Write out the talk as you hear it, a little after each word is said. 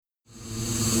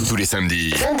tous les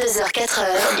samedis. 22h, 4h.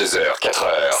 22h, 4h.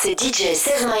 C'est DJ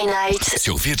Save My Night.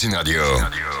 Sur Virgin Radio.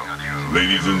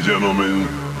 Ladies and gentlemen,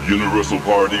 Universal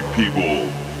Party people,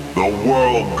 the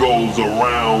world goes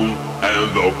around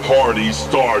and the party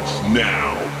starts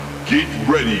now. Get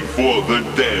ready for the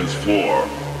dance floor.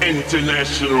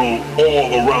 International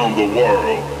all around the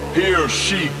world. Here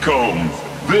she comes.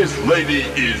 This lady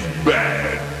is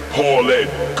bad.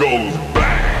 Paulette goes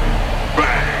bang,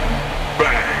 bang,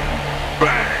 bang,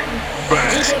 bang, bang.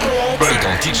 DJ Paulette. C'est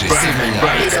dans DJ Save My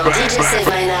Night. Et dans DJ Save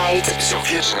My Night. Sur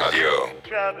Virgin Radio.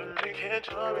 Driving me, can't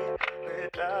tell me, lay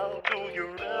down, do you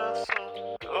listen?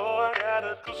 Oh, I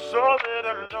gotta do so that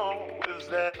I know is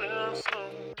that listen.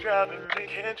 Driving me,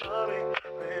 can't tell me,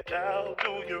 lay down,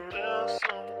 do you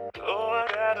listen? Oh, I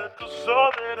gotta do so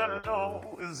that I know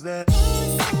is that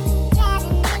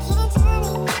Driving me, can't tell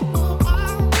me, lay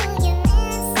down, do you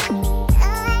listen? Oh,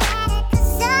 I gotta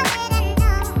do so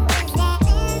that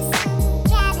I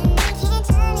know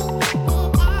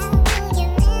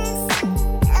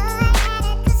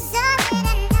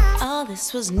is that.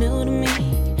 This was new to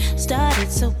me,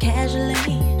 started so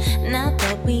casually, and I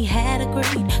thought we had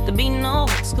agreed there'd be no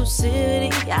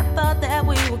exclusivity. I thought that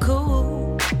we were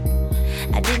cool.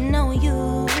 I didn't know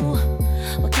you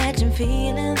were catching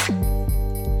feelings.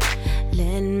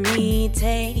 Let me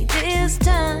take this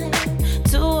time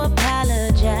to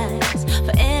apologize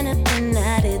for anything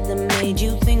I did that made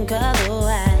you think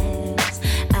otherwise.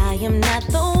 I am not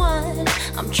the one,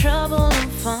 I'm trouble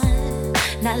and fun,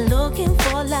 not looking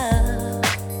for love,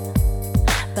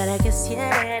 but I guess you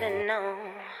didn't know.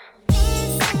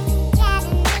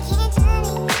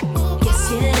 Guess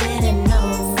you didn't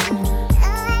know.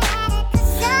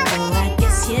 Oh, I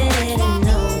guess you didn't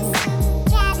know.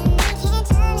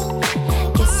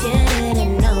 Guess you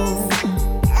didn't know.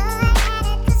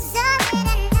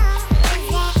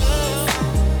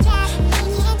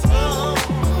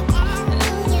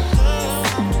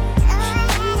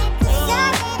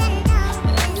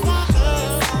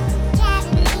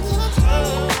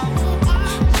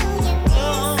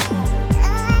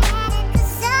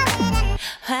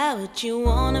 How would you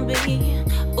wanna be?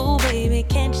 Ooh, baby,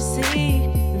 can't you see?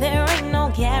 There ain't no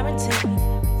guarantee.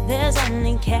 There's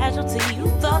only casualty. You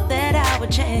thought that I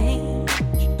would change,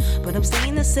 but I'm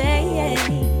staying the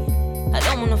same. I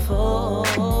don't wanna fall.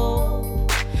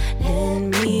 Let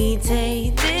me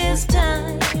take this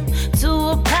time to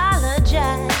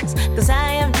apologize, 'cause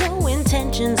I have no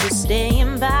intentions of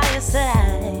staying by your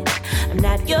side. I'm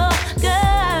not your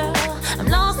girl, I'm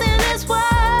lost in this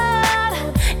world,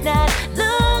 not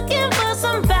looking for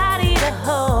somebody to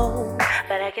hold,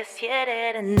 but I guess you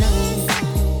didn't know.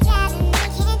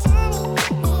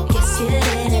 Guess you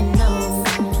didn't know.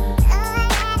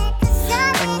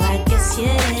 Oh, I guess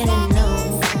you didn't know.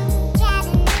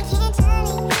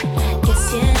 Guess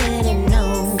you didn't know.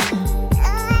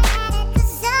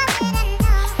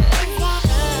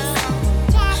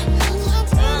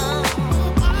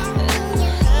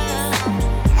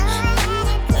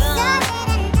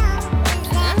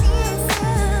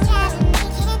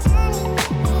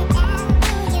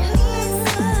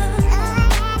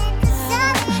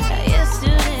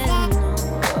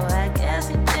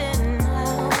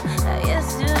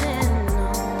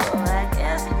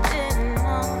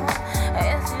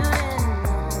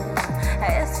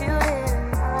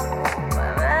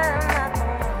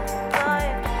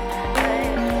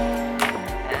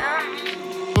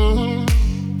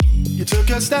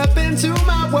 Step into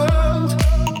my world,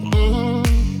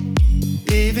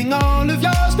 leaving all of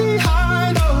yours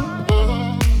behind.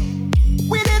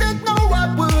 We didn't know what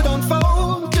would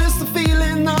unfold, just the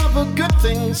feeling of a good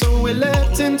thing, so we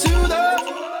leapt into the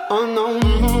unknown.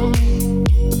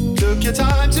 Took your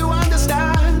time to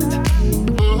understand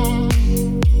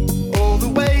all the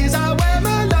ways I wear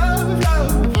my love.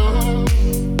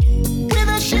 With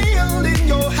a shield in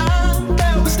your hand,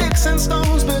 there were sticks and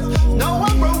stones, but no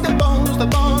one broke the bones. The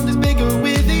bond is bigger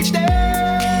with each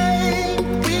day.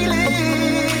 We live,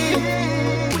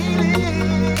 we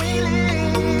live, we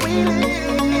live, we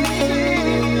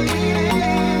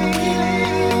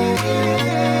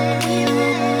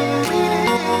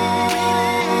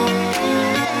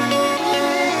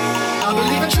I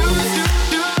believe in truth.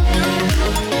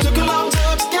 Took a long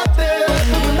time to get there,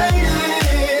 but we made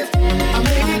it. I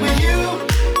made it with you.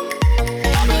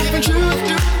 I believe in truth.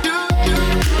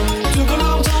 Took a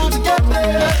long time to get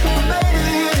there, but we made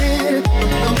it.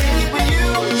 I made it with you.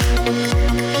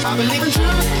 I believe in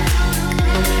truth.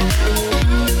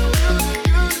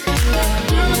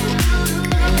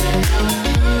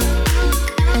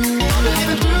 I believe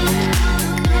in truth.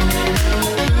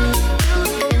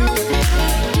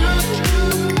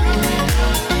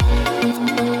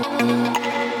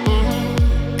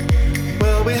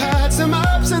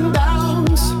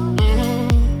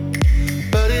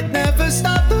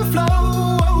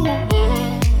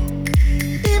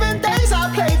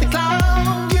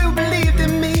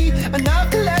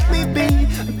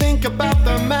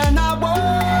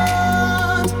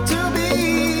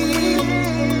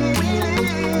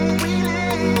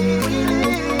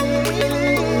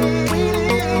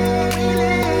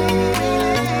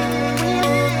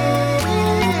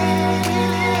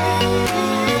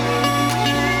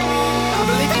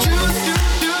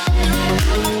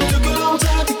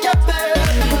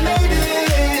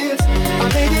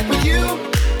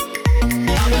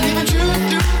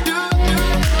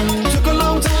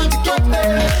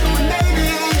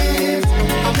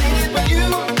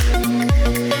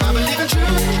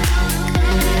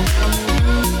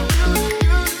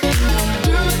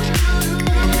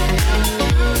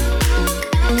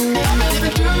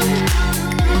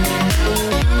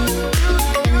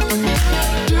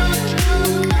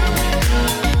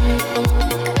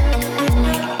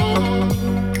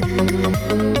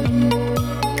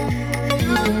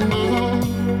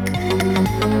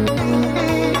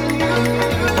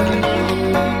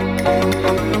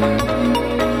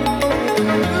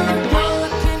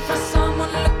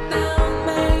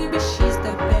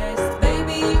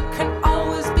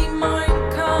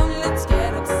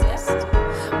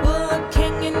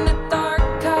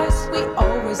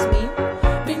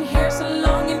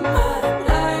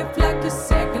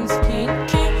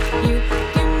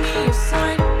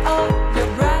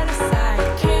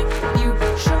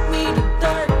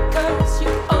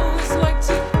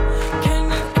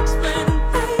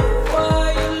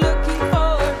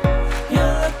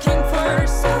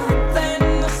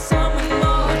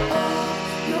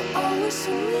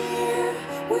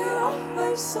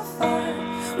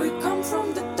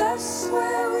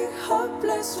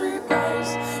 place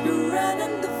regrets. You ran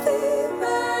in the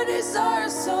fever, these are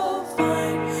so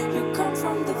fine. You come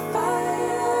from the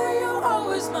fire, you're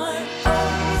always mine. Oh,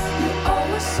 you're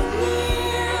always so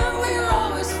near, we're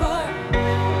always far.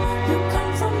 You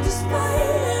come from the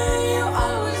spider, you're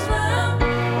always round.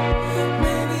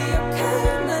 Maybe you're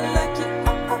kinda like you,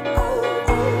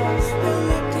 you're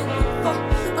looking for,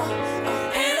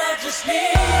 and I just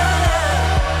need your love.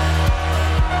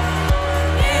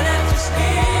 And I just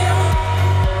need your,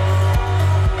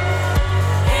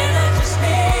 and I just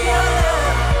need your love.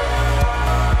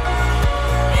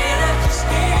 And I just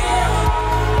need your,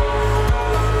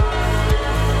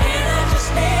 and I just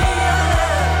need your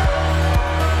love.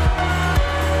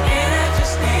 And I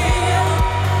just need your,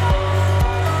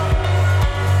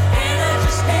 and I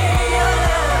just need your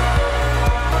love.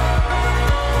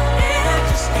 And I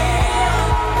just need your.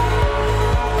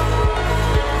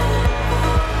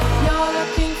 You're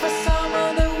looking for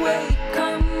someone that way.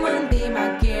 Come and be my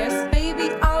guest. Baby,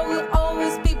 I will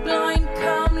always be blind.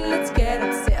 Come, let's get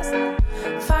obsessed.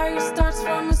 Fire starts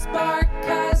from a spark,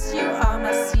 cause you are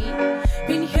my scene.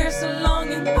 Been here so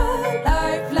long in my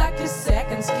life, like a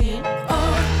second skin.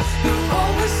 Oh, you're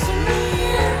always so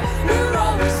near, you're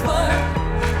always far.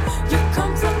 You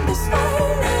come from the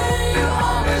side and you're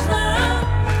always round.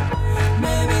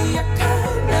 Maybe you're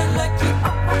kinda like you,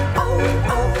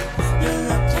 you're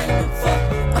looking for,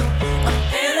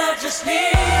 and I just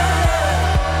need your love.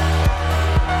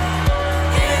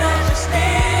 And I just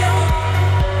need your,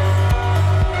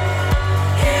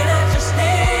 and I just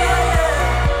need your love.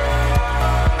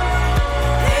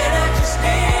 And I just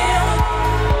need your,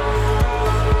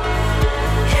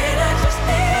 and I just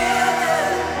need your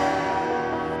love.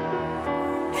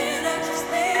 And I just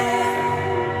need your,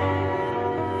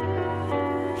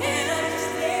 and I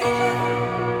just need your.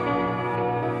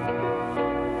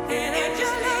 And I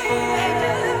just need your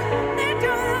love, need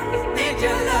your love, need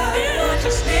your love. And I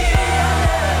just need your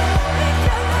love, need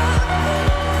your love.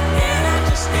 And I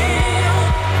just need your,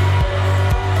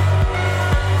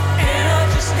 and I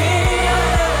just need your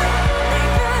love,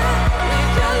 need your love, need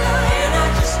your love. And I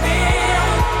just need your,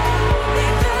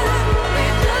 need your love,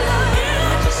 need your love. And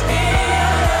I just need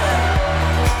your love,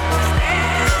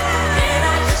 and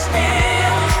I just need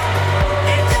your,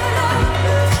 need your love.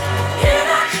 And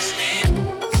I just need.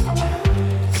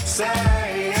 Say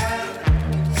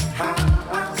how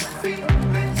I'm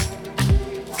feeling.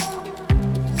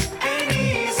 Ain't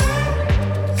easy,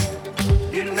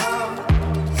 you know.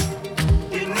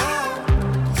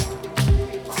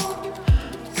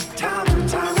 Time and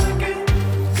time again.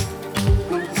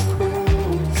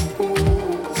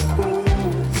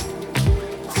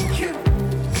 Yeah.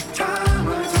 Time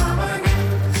and time again.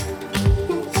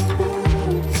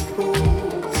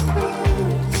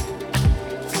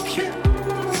 Yeah.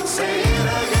 Say it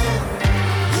again.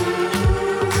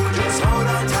 Just hold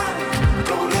on tight,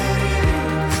 don't let it in.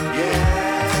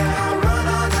 Yeah, I'll run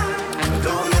all night,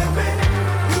 don't let me.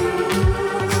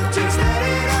 Just let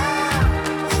it out.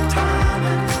 Time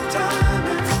and time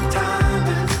and time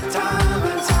and time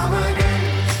and time again.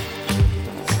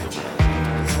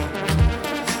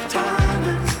 Time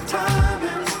and time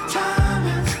and time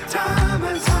and time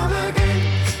and time again.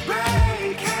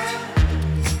 Breaking,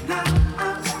 now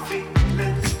I'm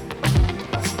feeling.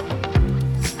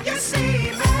 You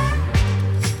see me,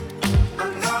 I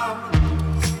know,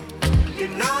 you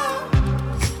know.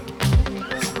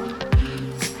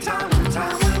 Time and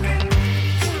time again.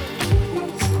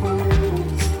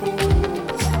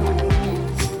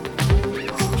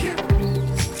 Yeah.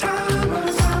 Time and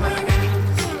time again.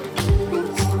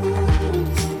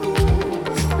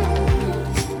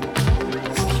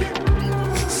 Yeah.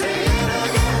 Say it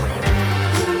again.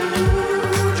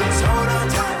 Just hold on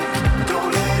tight,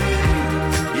 don't let it in.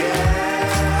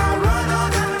 Yeah, I'll run all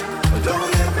night, don't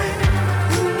let me.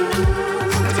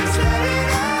 Just let it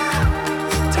out.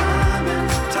 Time and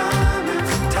time and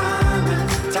time and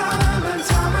time and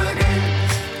time again.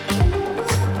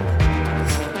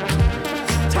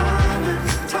 Time and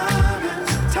time and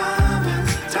time and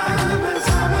time and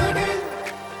time again.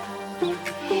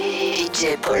 DJ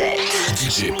Paulette.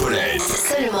 DJ Paulette.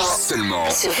 Seulement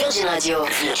sur Virgin Radio.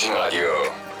 Virgin Radio.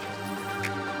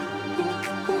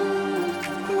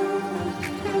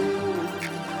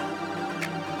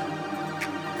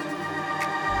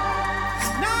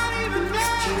 Not even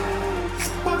know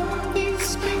what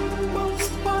these people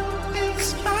want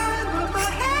is mine, but my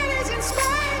head is in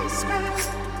space, man.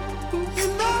 You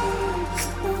know.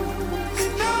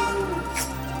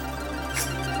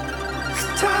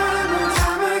 Time and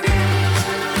time again.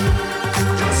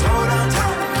 Just hold on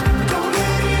tight, don't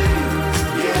let it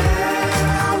in.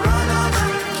 Yeah.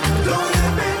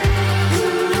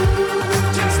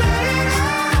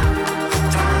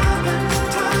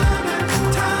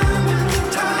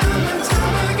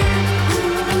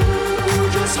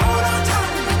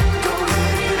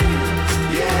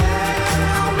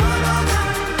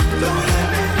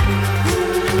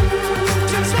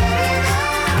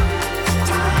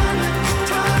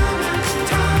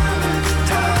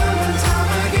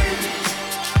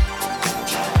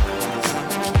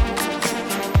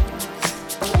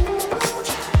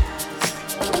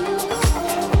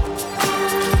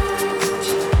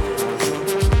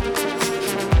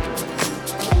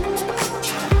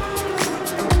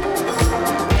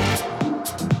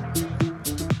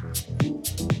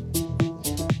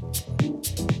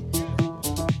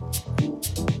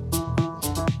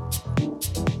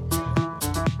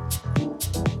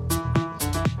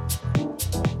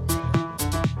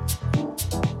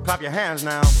 Clap your hands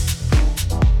now.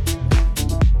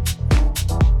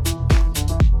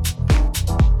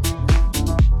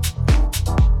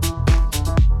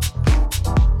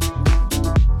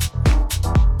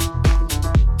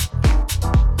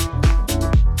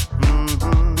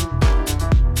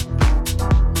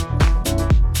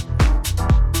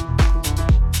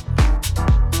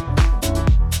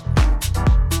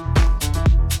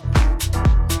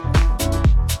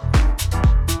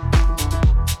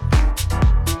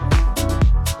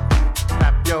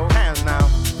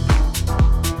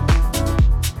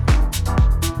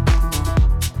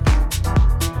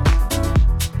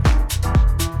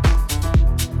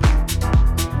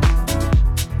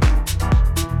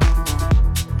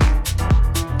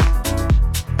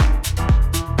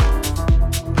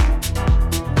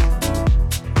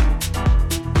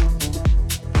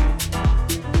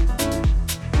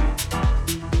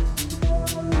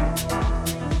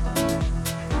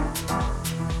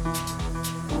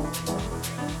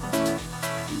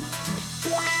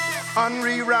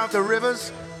 Unreroute the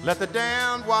rivers, let the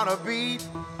damned water beat.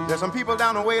 There's some people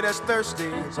down the way that's thirsty,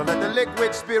 so let the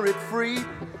liquid spirit free.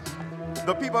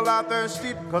 The people are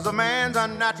thirsty because of man's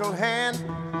unnatural hand.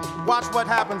 Watch what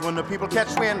happens when the people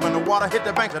catch wind, when the water hit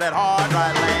the banks of that hard,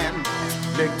 dry land.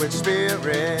 Liquid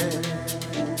spirit,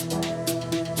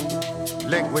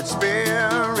 liquid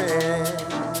spirit,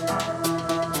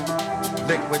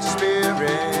 liquid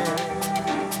spirit,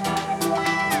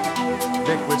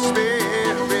 liquid spirit.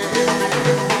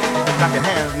 Clap your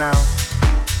hands now.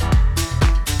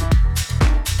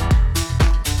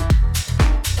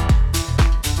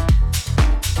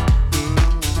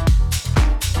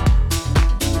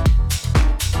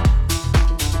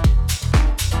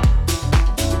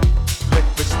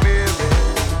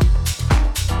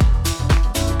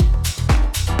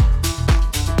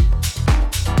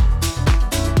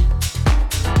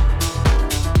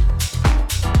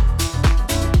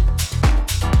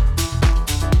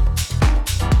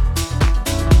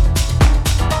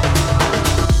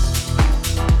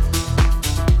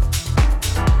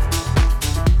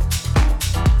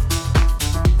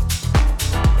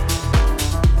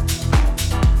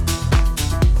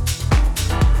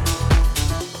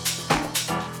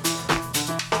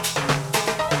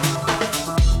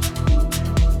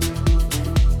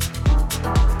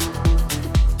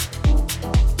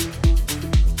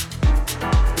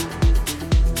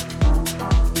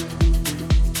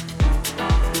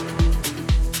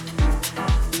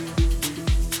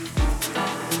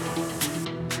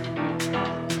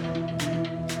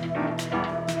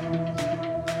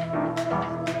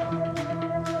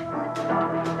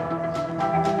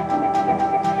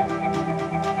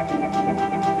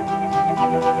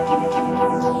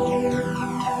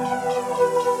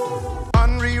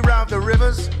 Unreroute the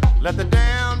rivers, let the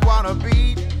damned water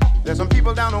beat. There's some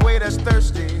people down the way that's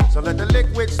thirsty, so let the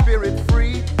liquid spirit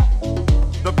free.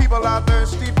 The people are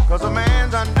thirsty because of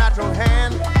man's unnatural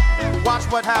hand. Watch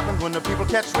what happens when the people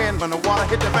catch wind, when the water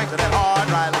hit the banks of that hard,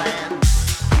 dry land.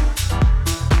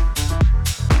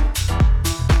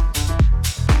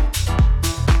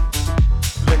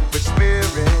 Liquid spirit,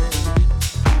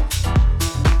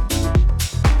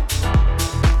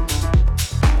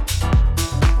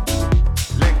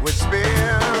 liquid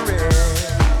spirit.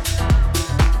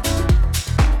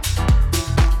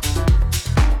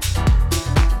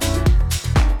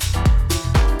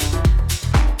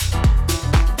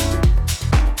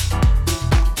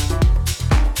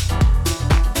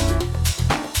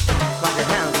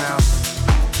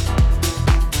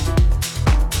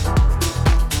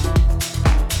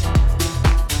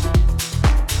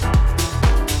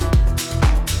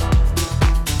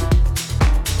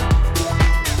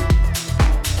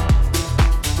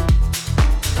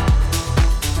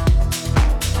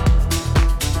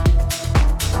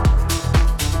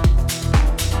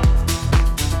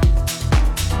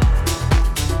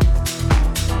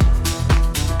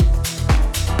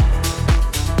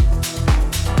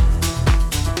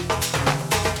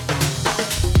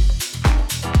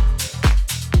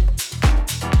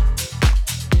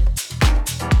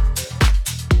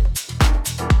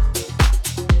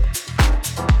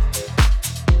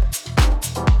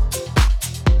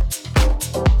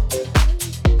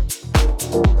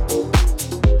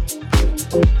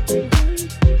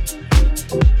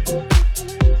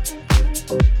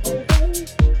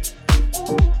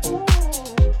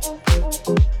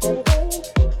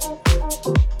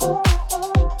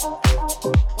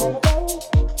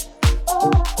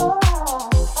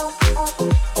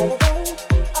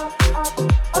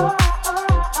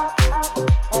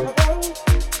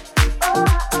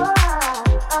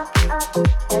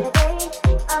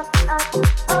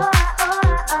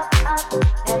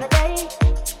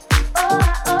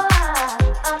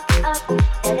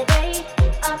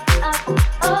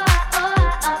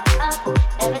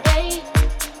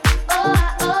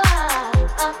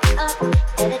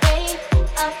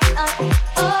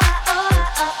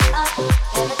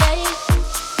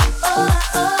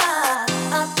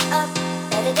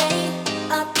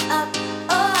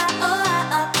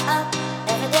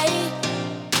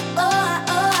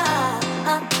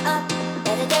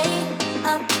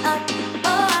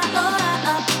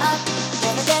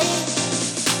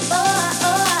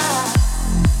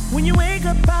 you wake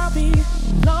up, I'll be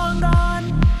long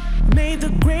gone. Made the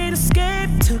great escape,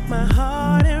 took my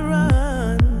heart and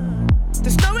run.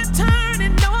 There's no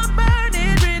returning, no I'm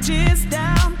burning bridges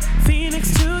down.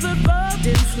 Phoenix to the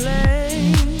golden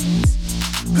flames.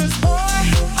 'Cause boy,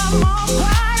 I'm all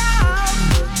cried out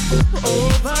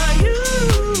over you,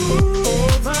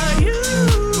 over you.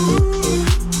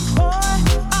 Boy,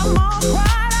 I'm all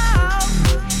cried out.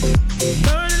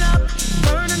 Burning up,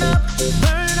 burning up,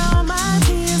 burning all my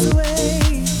tears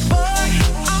away. Boy,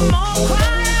 I'm all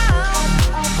cried out.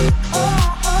 Boy,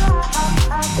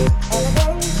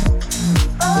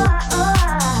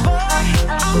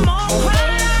 I'm all cried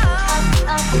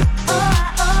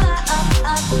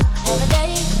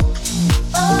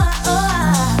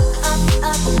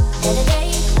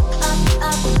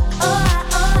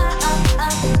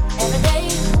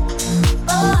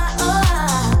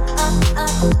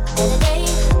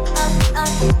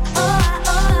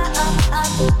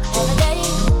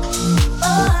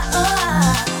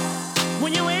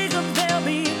When you wake up, there'll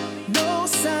be no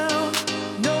sound,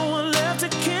 no one left to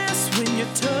kiss when you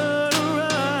turn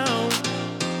around.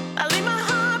 I leave my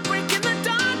heart break in the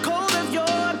dark cold of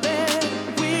your bed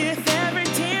with every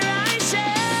tear I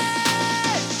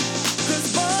shed. 'Cause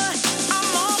boy,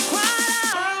 I'm all cried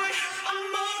out.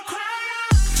 I'm all cried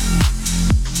out.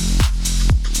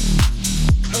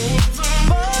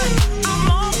 Boy, I'm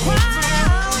all cried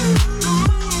out.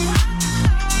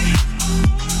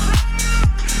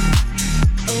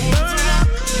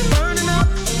 Burning up,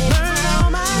 burning all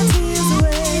my tears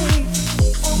away.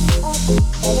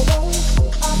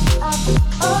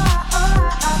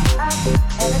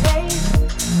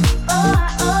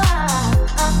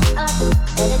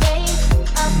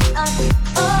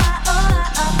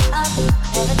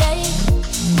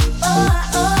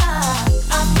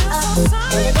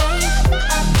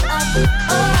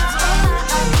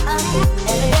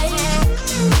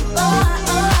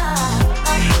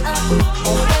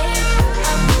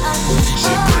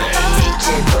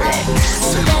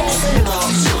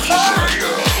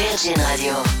 Virgin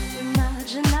Radio.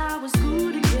 Imagine I was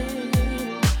good again,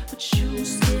 but you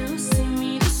still see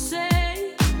me the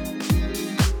same.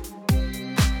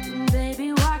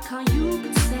 Baby, why can't you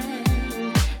pretend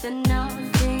that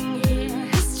nothing here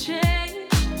has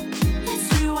changed? Let's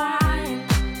rewind,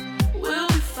 we'll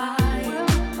be fine.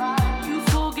 You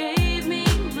forgave me,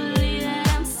 believe that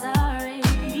I'm sorry.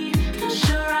 Close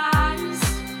your eyes,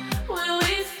 we'll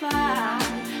be fine.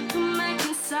 Come back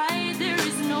inside, there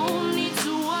is no need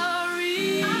to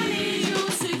worry. I need you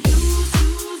to use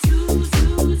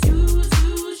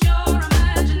your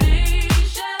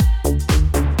imagination.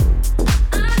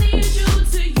 I need you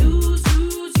to use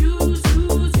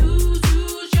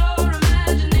your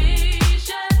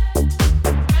imagination.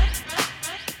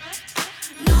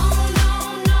 No,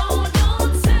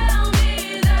 don't tell me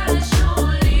that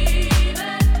you're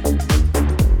leaving.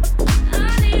 I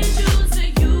need you to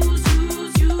use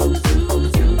your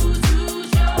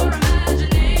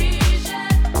imagination.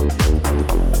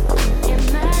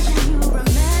 Imagine you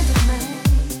romantic man,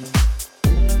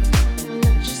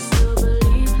 not just to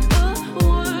believe a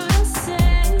word I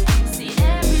say. See,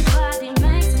 everybody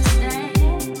makes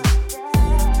mistakes.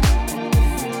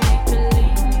 If you make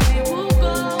believe, they will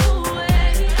go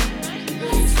away.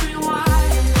 Let's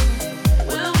rewind,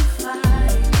 we'll be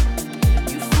fine.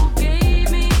 You forgave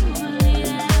me, believe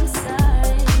that I'm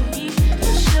sorry.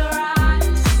 Close your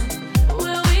eyes,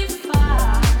 we'll be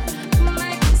fine. Come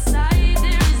back inside,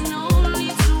 there is no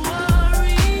need to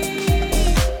worry.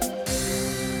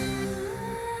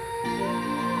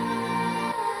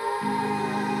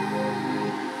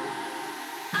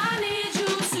 I need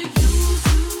you to use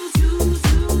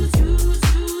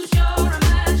your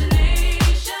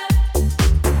imagination.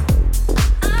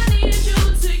 I need you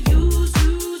to use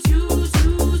your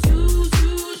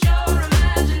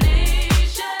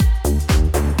imagination.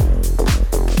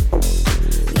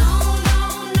 No,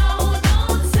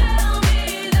 don't tell me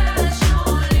that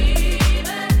you're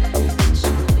leaving.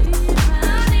 I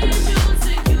need you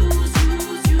to use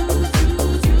your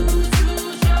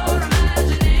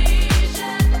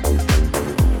imagination.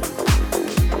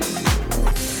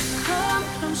 Come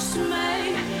close to me,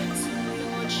 tell me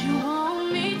what you want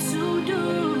me to do.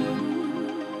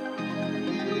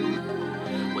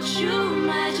 What you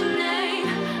imagining?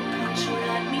 Can't you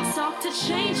let me talk to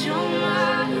change your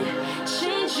mind?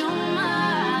 Change your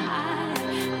mind.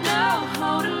 No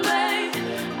holding back.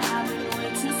 I've been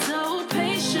waiting so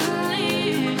patiently.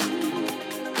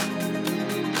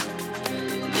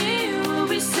 Me will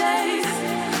be safe.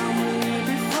 I'm away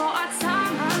before our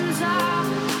time runs out.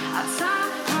 Our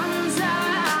time runs out.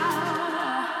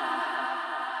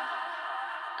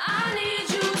 I need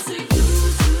you to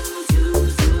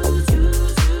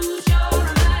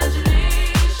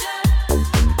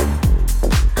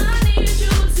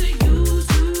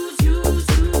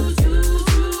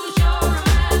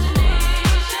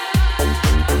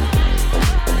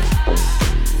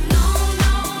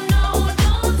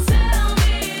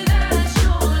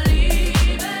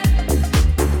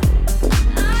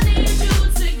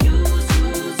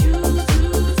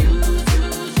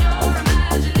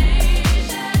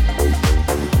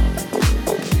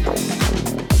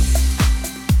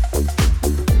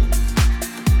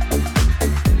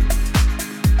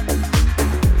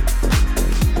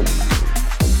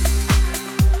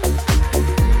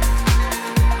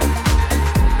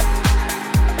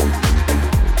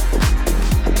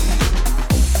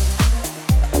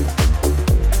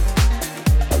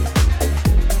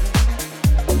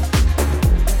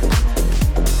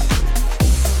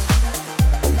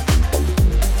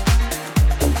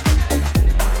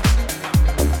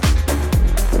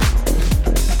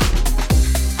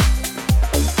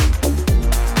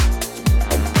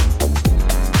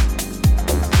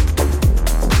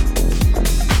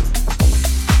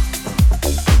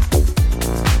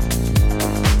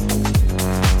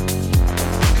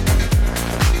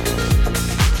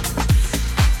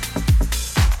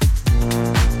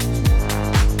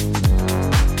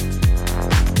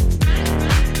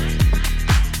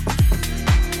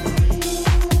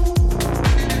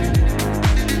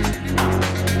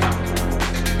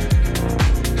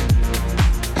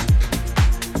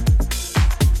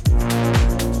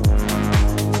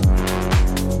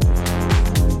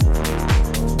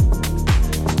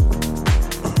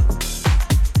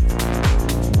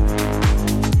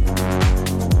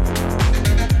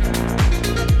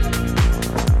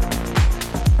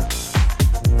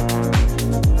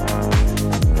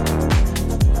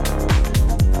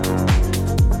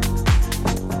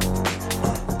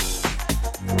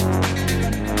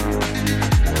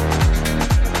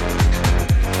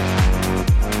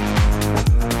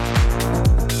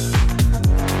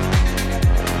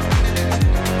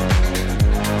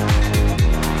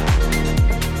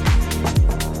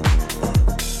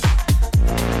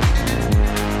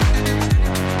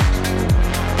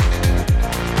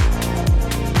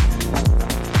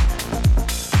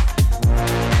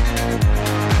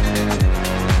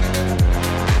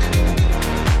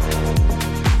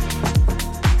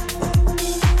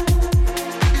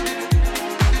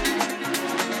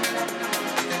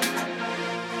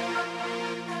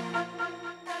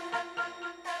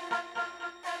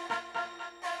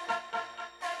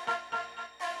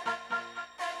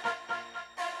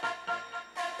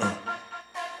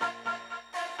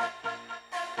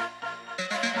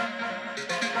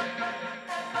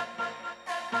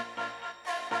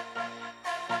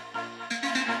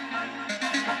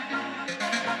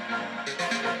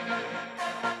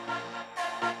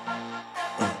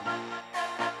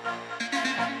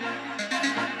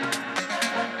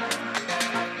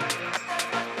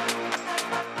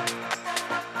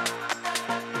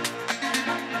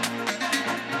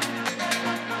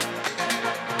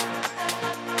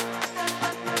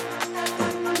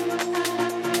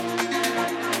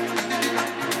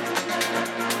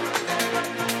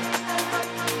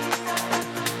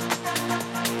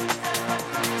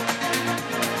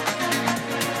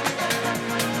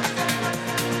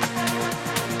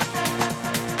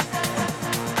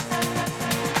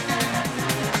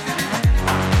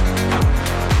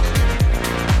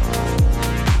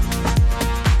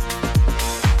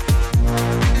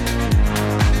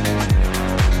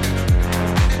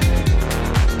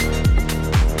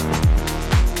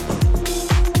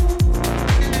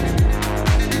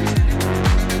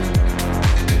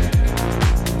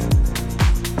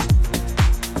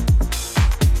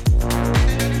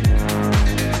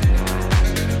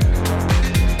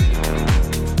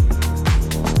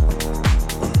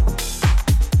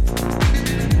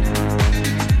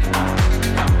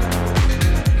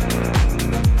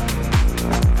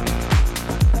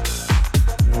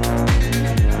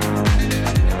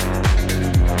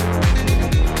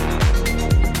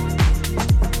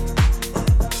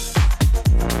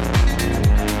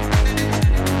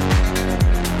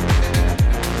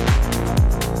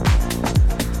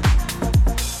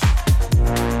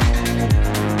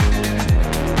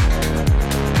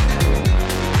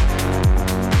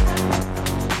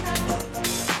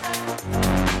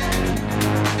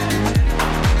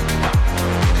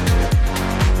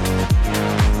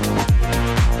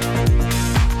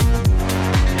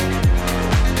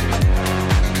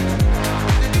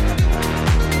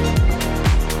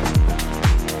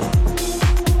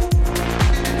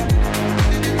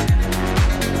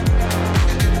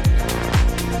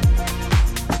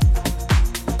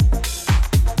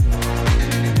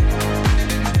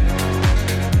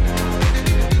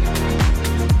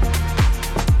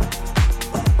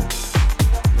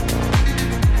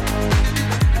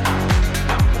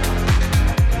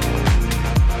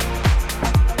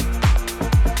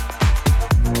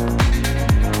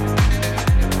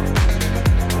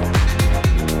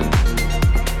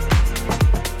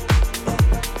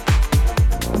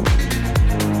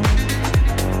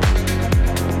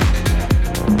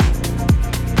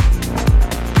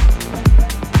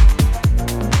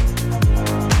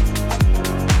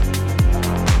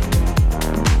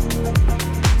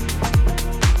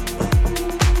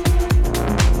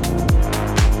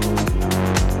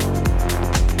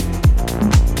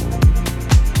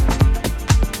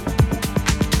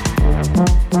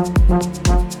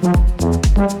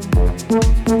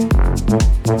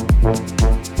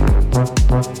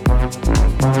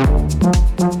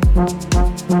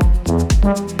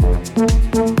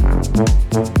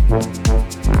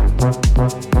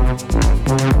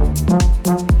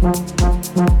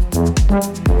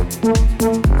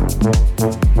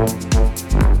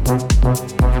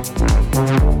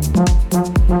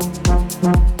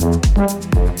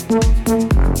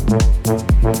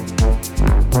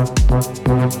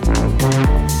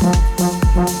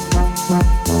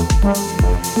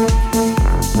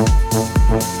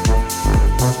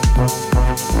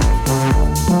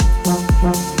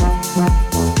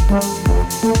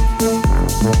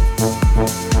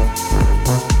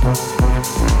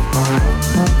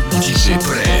DJ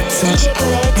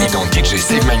Paulette est dans DJ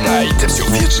Save My Night sur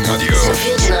Virgin Radio. Sur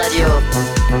Virgin Radio.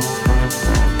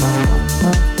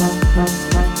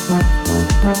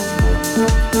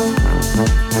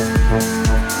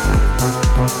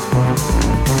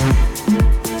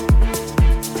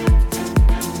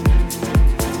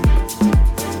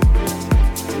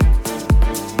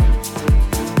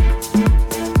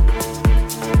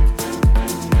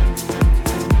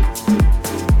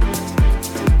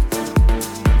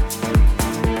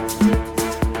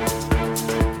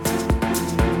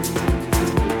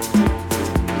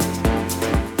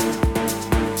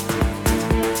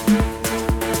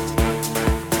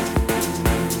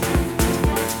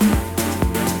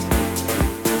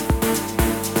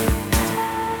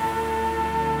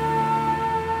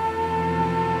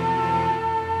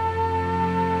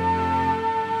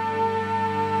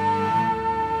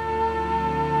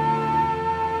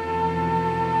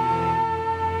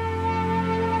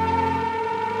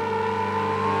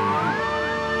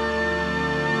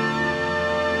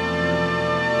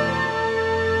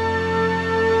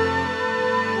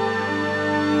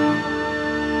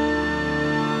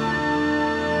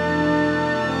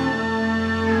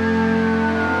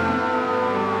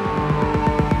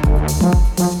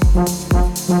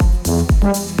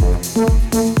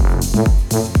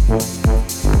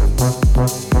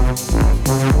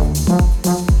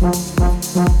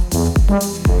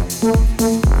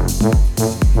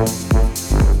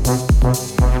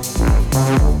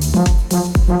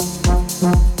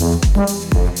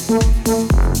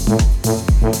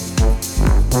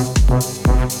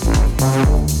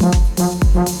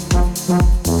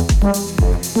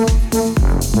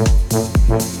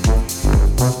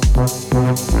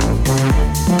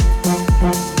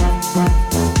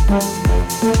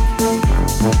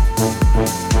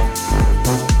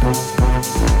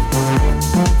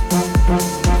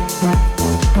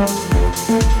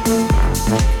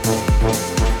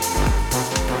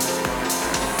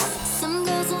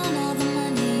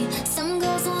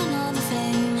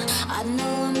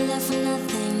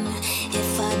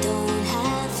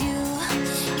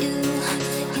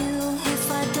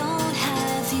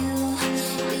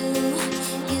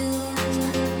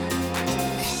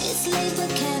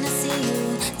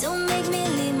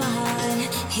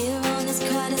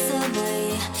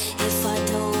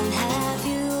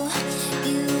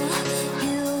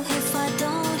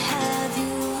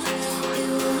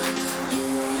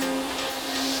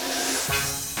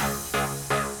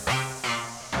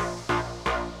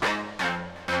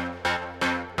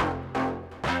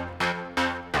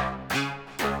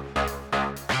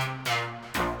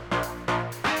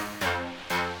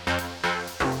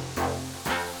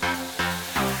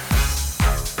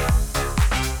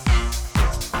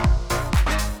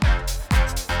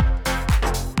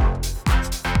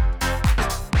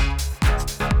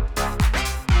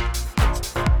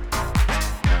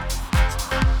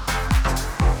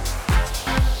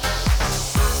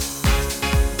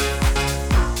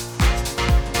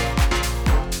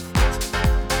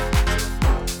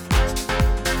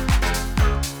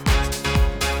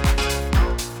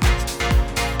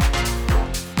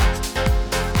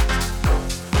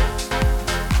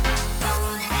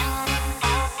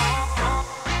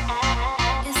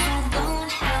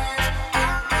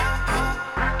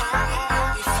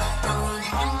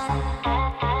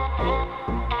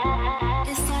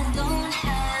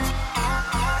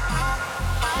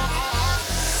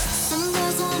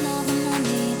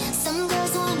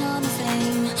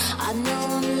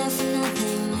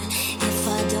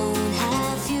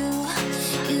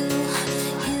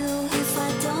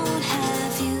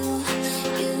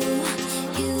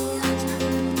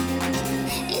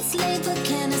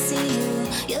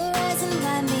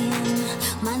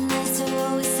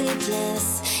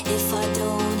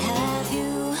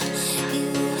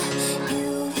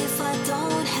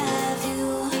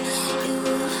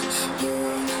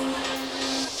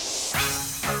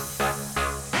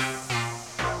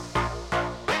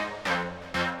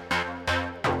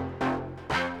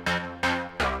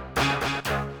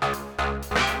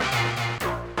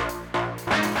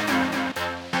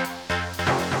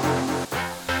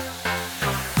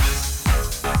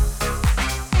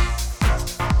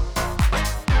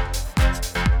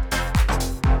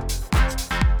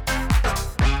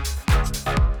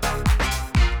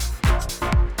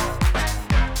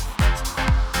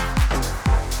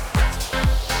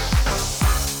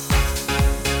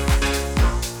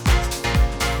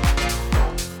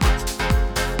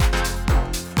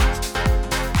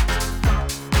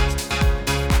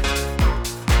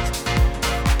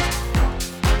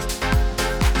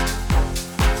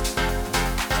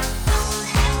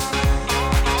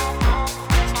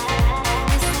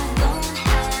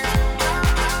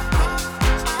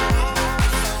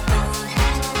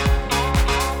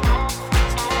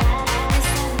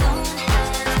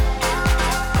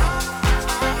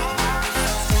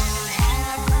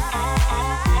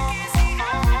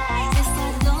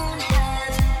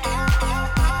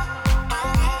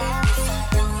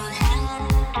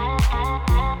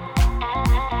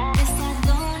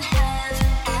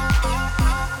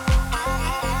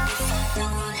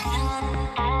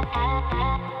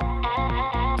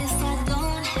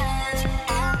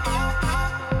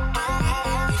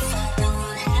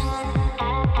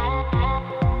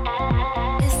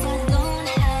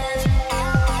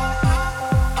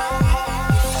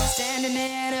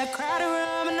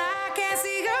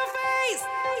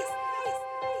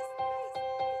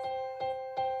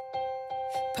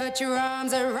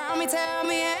 arms around me, tell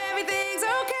me everything's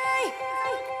okay.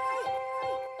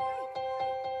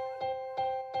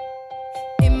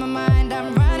 In my mind,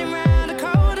 I'm running round a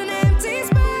cold and empty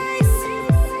space.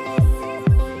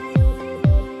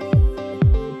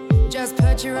 Just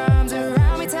put your arms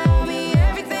around me, tell me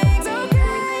everything's okay.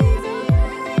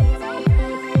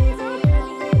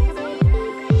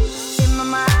 In my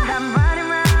mind, I'm running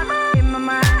round. In my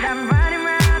mind, I'm running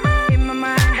round. In my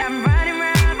mind, I'm running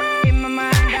round. In my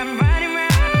mind, I'm running round.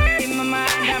 In my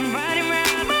mind, I'm running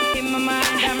round. In my mind,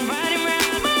 I'm running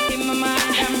round. In my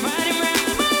mind, I'm running round.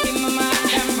 In my mind,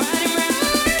 I'm running round.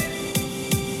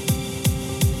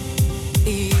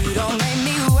 You don't make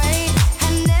me wait,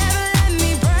 and never let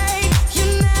me break. You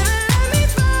never let me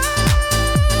fall.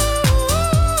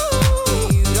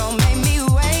 You don't make me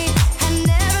wait, and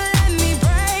never let me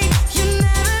break. You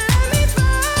never let me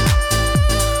fall.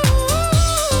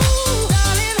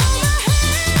 Darling, hold my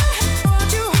hand.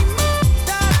 Won't you,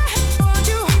 darling? Won't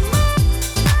you,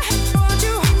 won't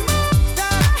you,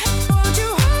 darling? Won't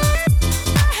you,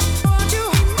 won't you,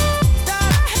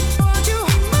 darling? Won't you, won't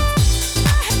you,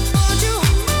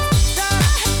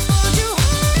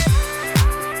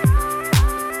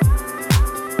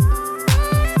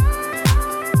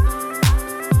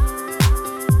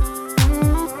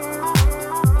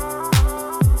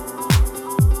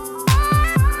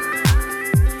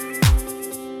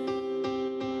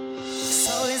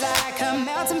 soul is like a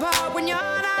melting pot when you're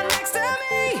not next to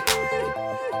me.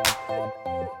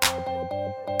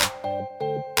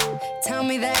 Tell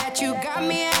me that you got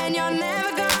me and you're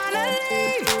never gonna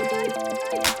leave.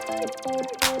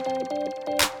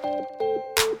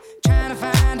 Trying to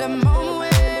find a moment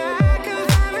where I can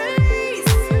find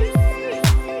release.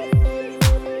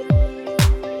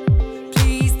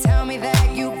 Please tell me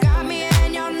that you got me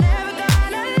and you're never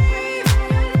gonna leave.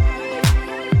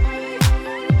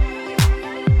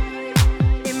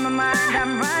 In my mind,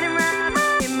 I'm running round.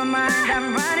 In my mind,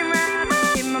 I'm running round.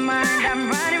 In my mind, I'm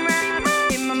running round.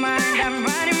 In my mind, I'm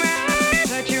running round.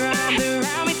 Put your arms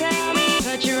around me, tell me.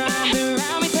 Put your arms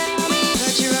around me, tell me.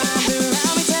 Put your arms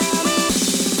around me, tell me.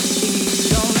 You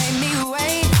don't make me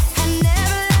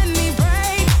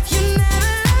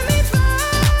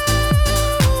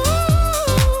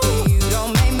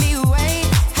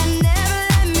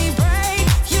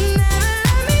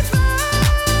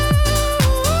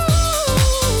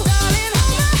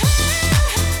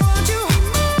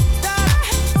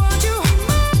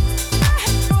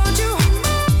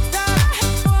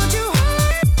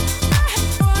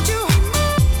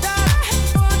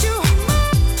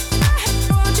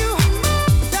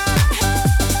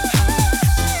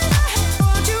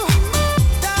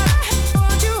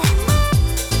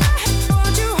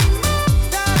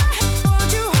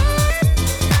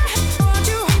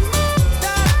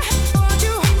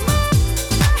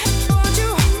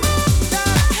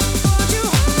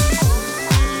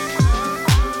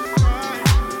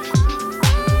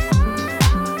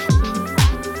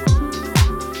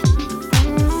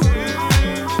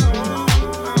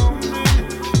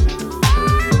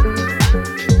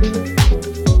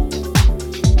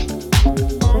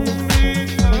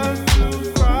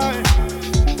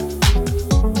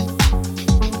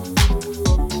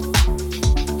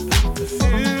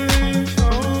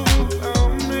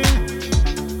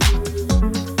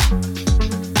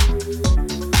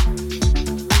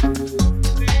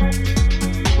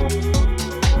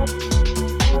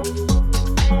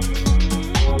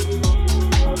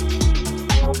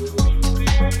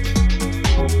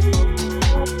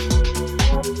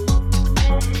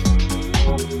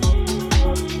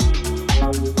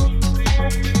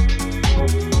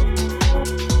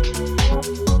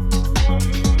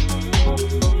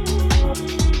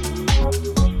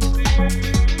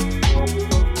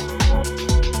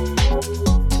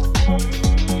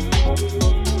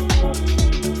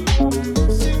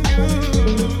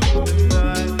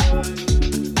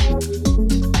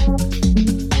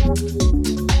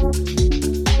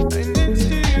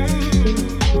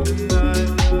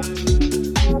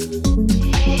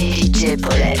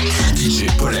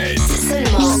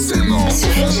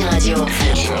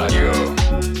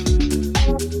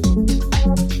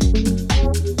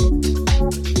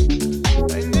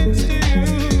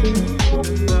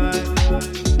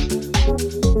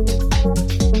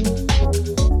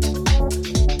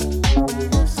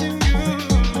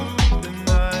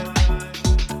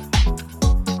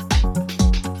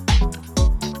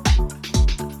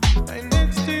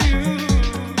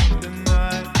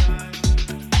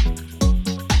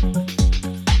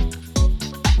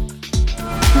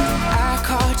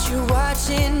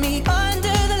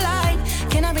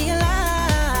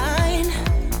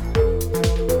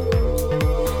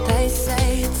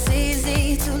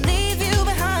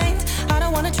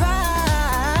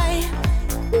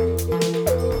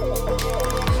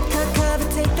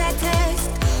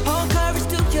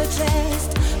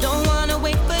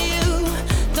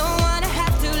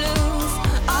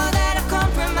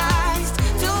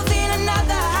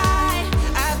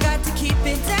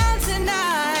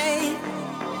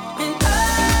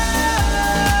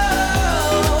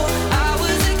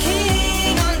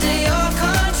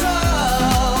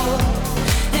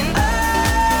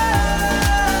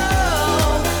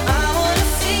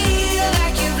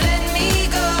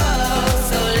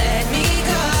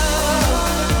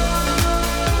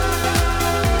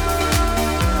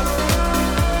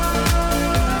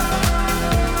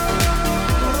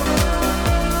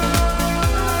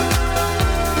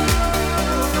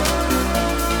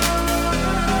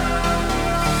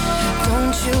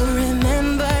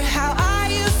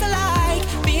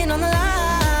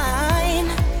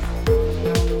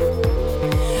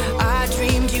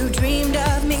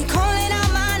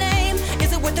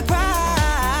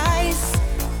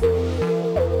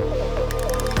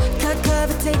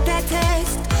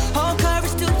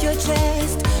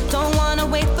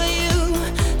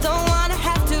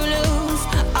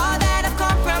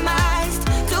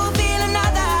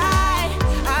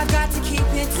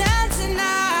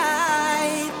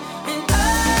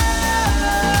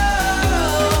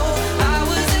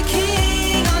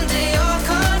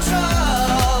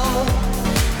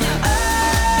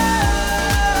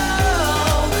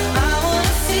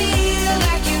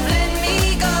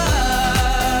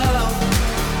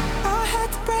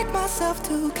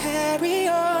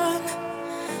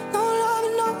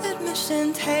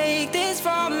and take this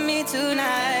from me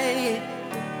tonight.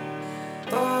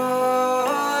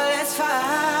 Oh, let's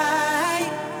fight.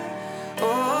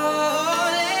 Oh,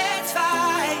 let's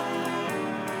fight.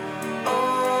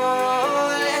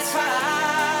 Oh, let's fight.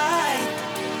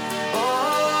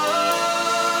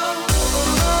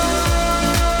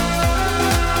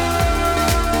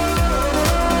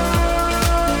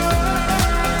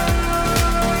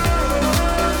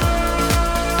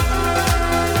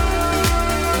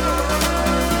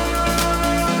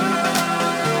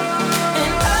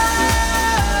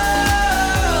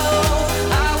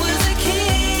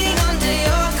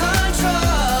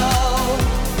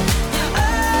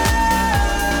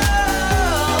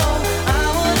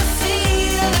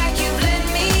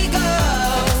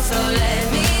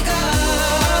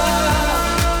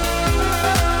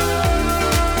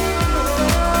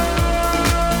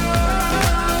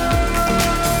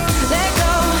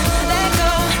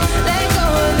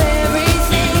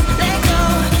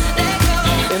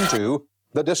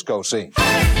 The disco scene.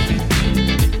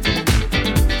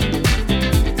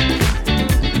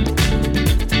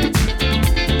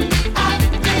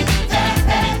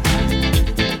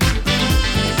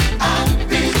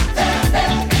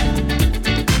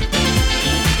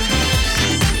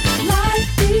 Life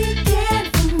began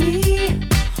for me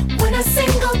when a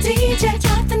single DJ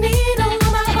dropped the needle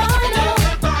on my vinyl.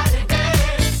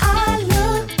 I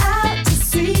looked out to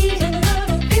see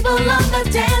people on the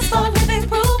dance floor living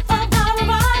proof of our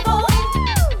arrival.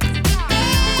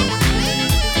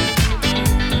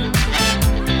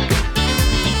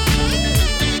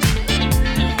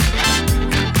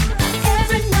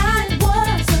 Every night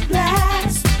was a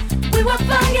blast. We were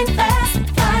flying fast,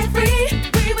 flying free.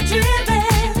 We were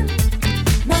driven.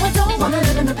 No, I don't wanna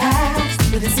live in the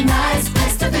past, but it's a nice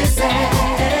place to visit.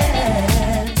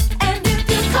 And if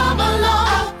you come along,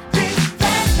 I'll be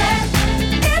there.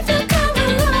 If you come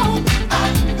along,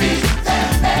 I'll be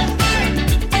there.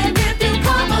 And if you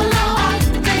come along,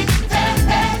 I'll be there.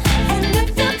 And if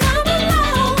you come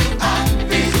along, I'll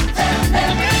be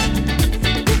there.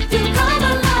 If you come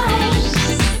along,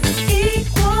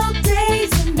 equal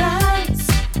days and nights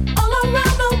all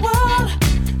around the world.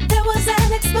 There was an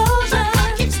explosion. The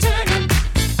clock keeps turning.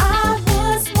 I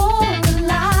was more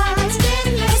alive.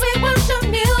 As we worship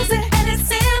music and it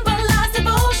symbolized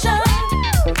devotion.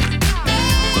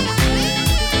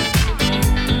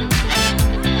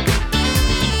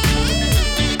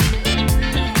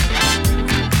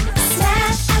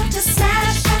 Slash after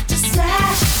slash after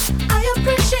slash. I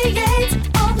appreciate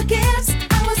all the gifts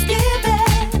I was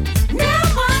given. Now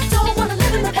I don't wanna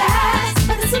live in the past,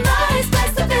 but it's a nice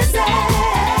place to visit.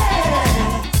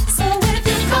 So if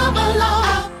you come along,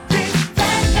 I'll be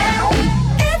there.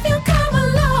 If you come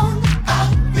along,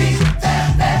 I'll be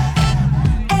there.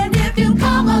 And if you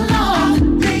come along, I'll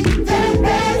be there.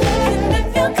 And if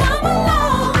you come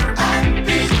along, I'll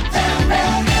be there.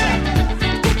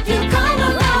 If you come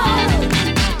along.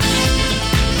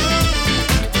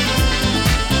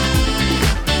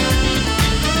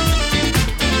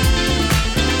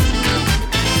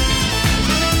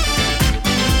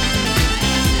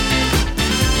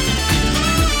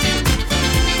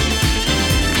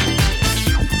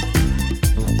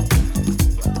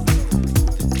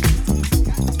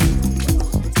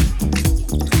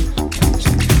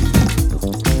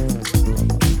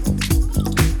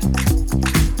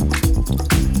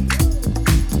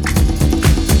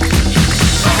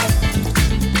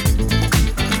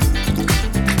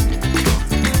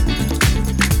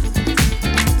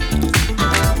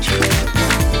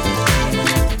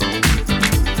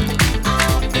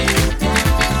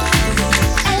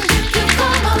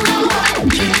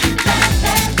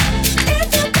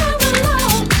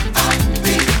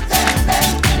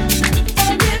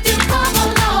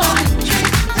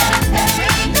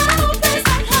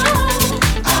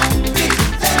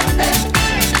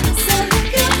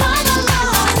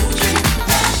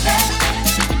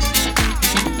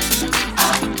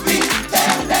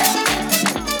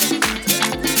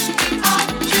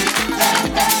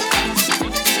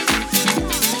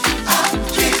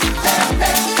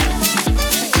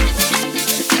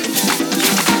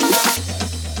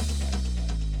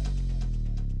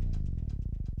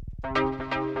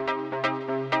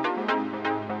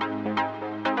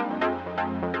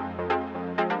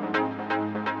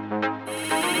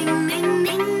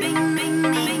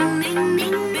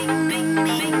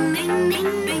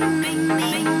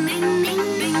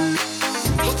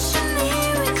 It's a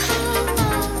miracle,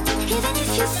 even if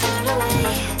you're far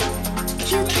away,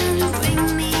 you can bring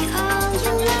me all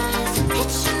your love.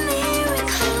 It's a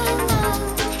miracle,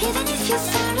 even if you're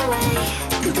far away,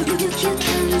 you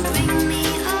can bring me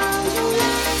all your love.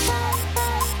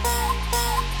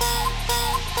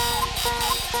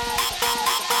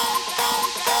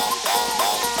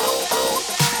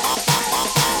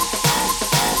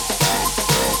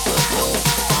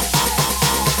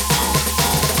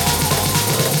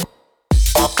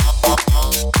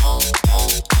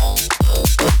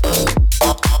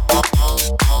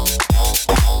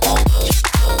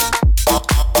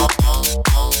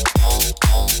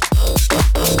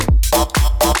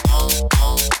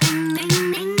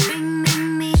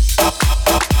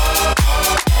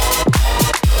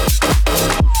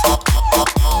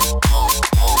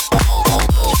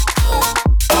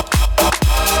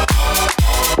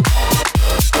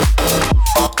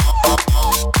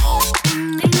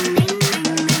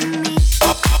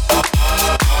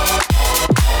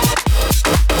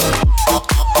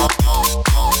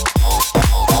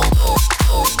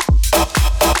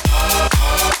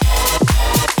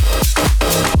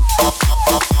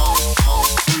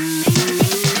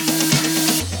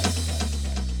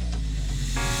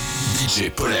 DJ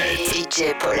Paulette.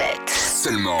 DJ Paulette.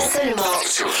 Seulement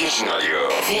sur Virgin Radio.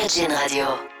 Virgin Radio.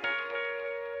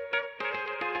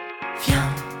 Viens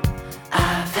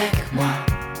avec moi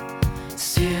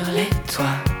sur les toits,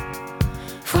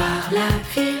 voir la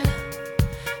ville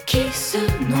qui se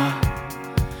noie.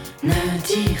 Ne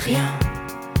dis rien,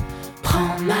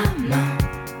 prends ma main,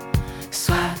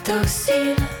 sois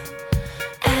docile,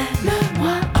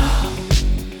 aime-moi. Oh,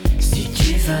 si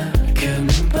tu veux que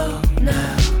mon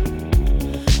bonheur,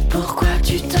 pourquoi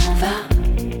tu t'en vas?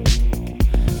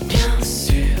 Bien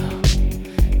sûr,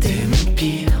 t'es mon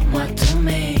pire, moi ton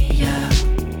meilleur,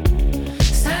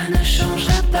 ça ne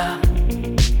changera pas.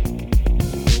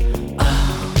 Oh,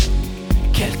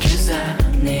 quelques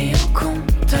années au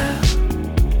compteur,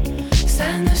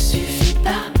 ça ne suffit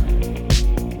pas.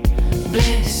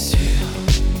 Blessure,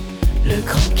 le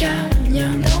grand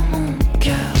canyon dans mon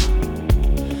cœur,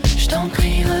 je t'en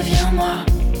prie reviens-moi.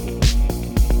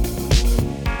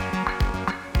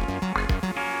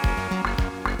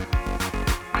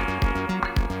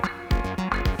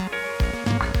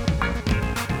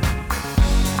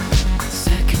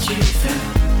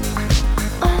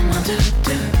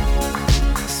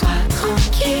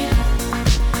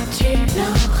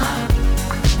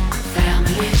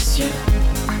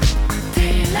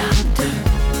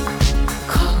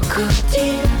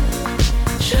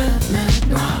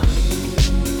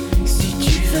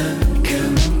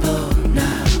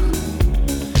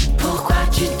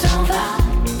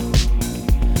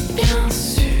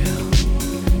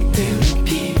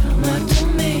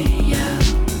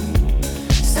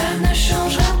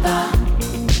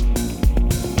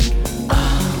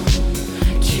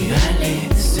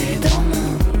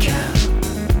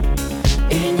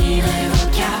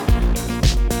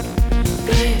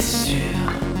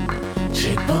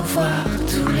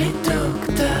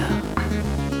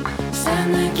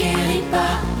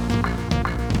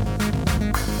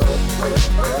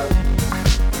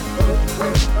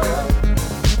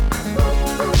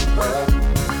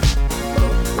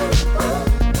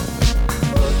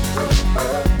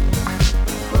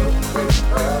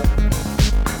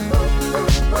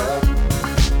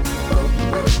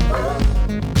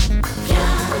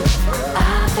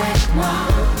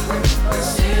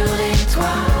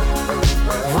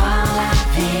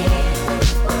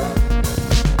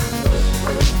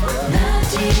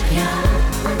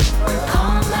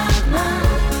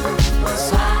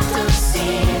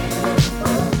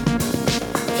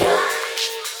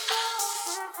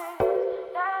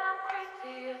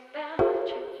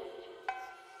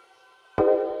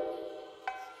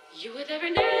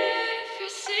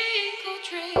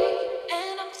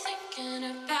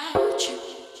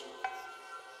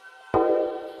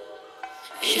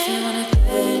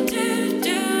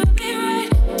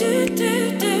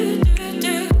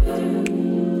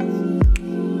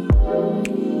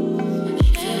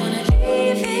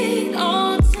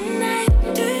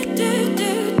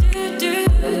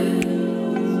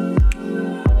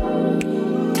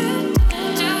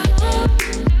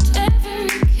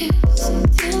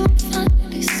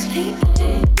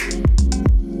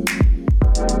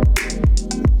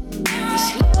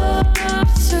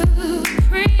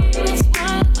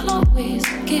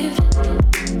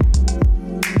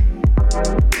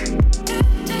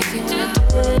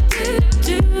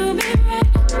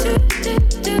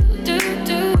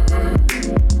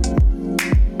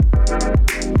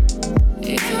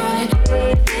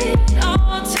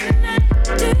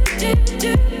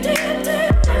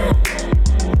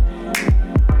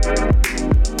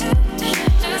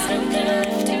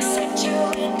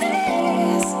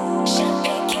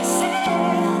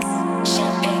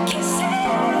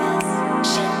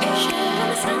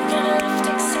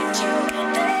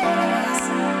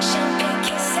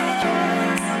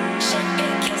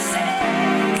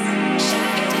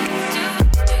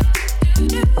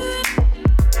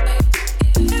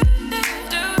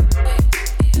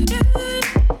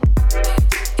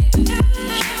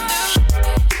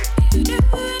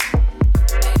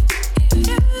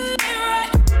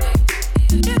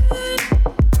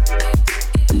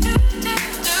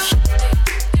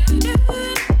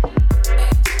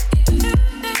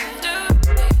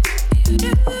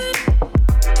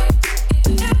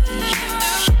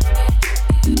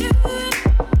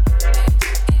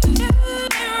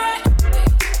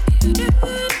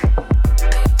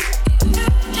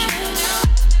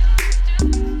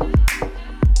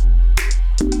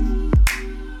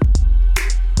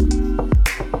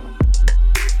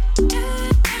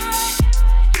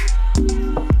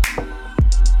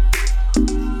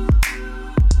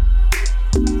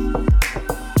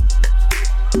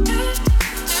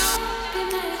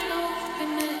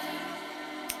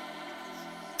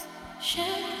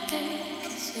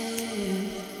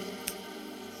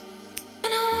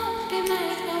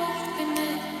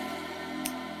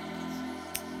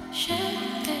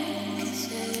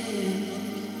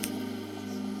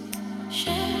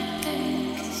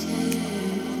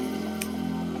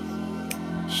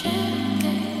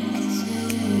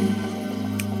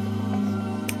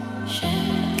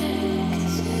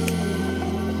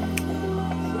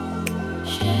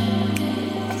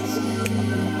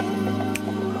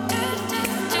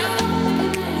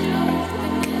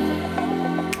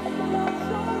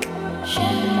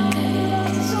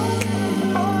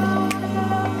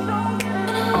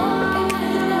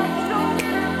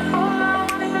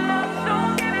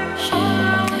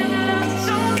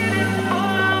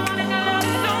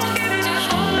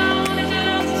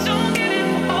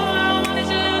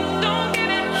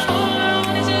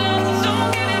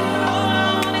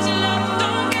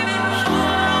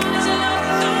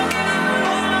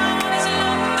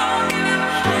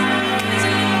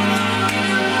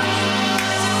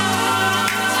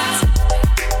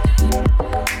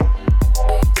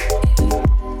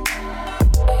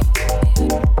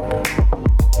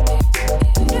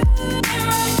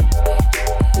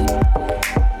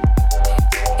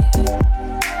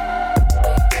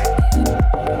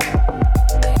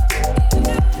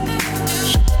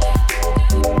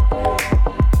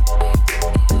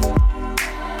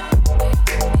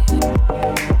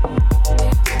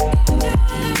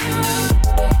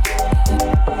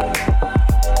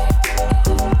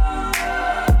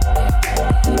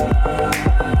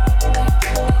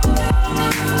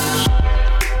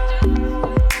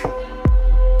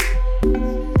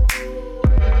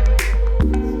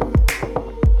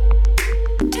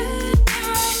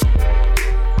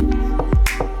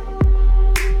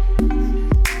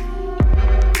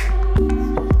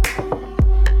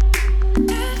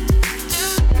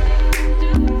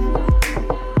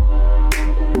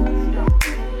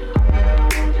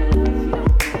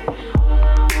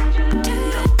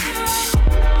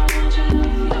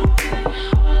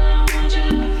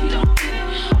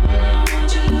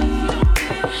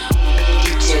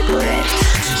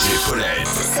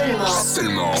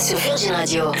 sur Virgin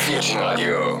Radio. Virgin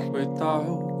Radio.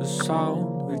 Without a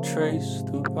sound, we traced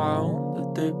around the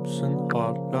dips and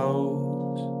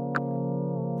hollows,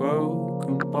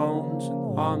 broken bones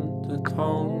and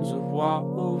undertones of what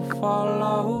will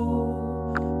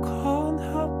follow. Can't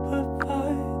help but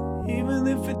fight, even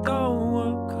if it don't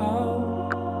work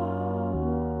out.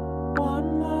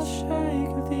 One last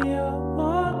shake of the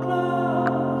hourglass.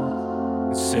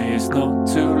 Say it's not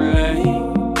too late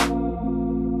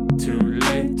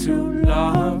to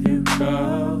love you,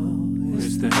 girl.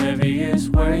 It's the heaviest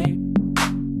weight.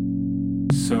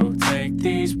 So take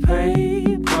these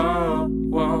paper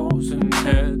walls and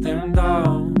tear them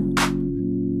down,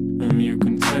 and you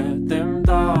can tear them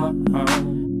down.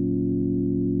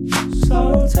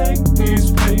 So take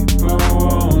these paper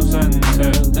walls and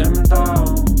tear them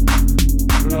down.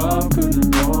 Love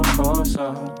couldn't walk us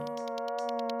out.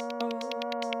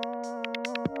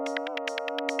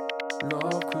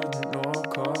 Love couldn't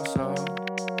knock us out.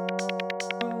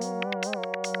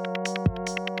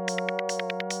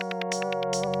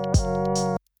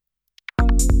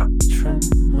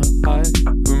 Tremor, I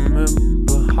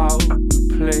remember how we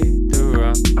played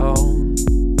around.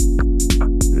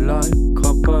 Like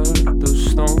a bird of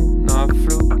stone, I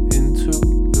flew into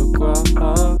the ground.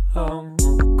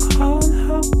 Can't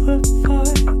help but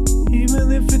fight, even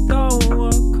if it don't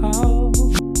work out.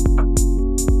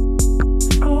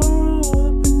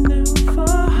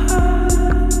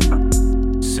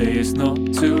 Say it's not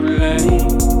too late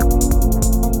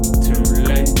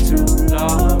to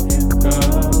love you,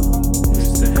 girl.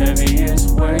 It's the heaviest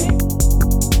weight.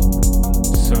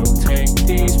 So take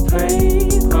these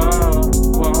paper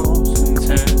walls and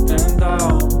tear them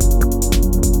down,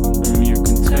 and you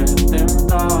can tear them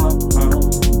down.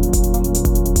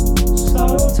 So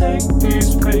take these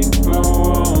paper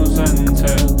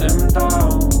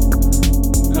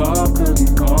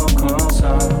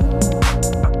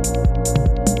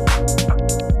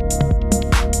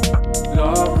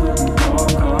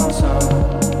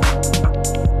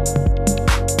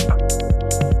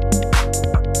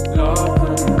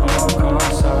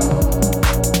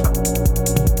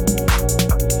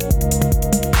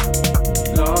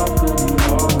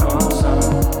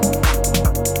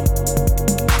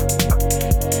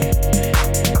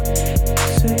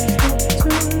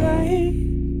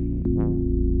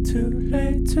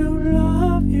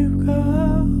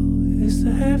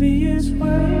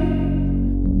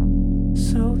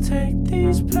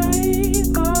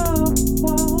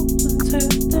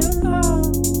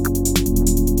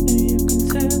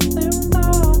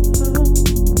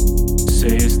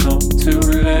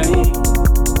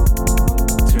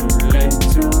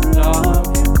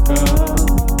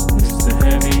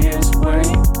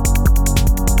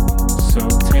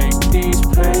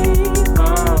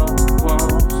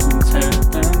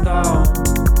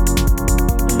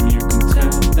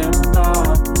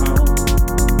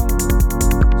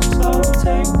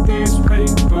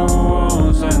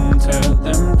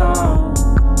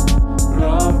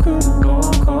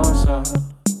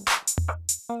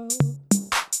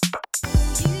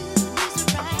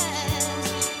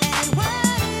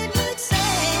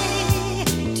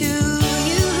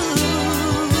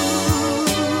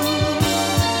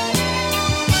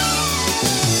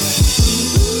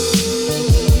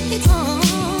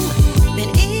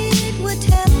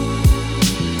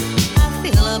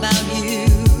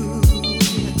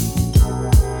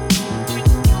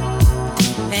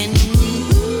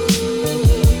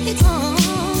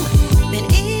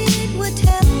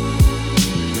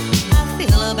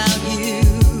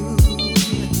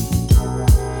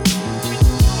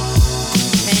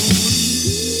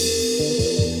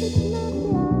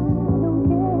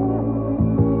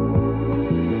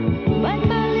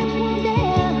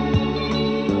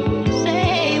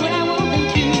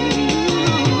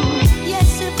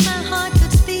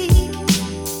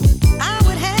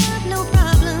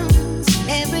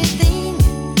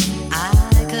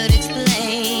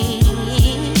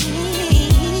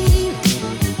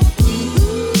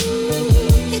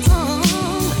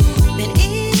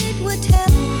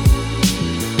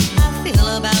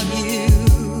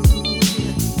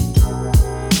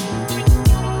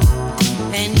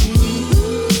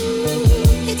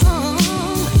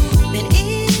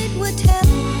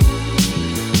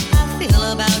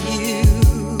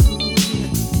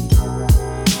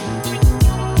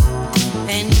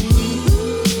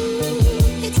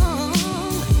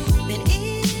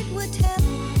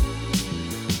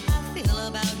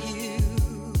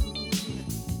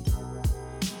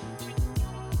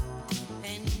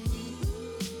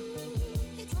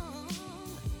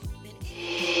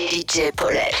DJ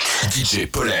Paulette. DJ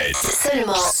Paulette.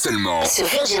 Seulement Seulement sur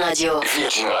Virgin Radio.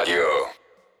 Virgin Radio.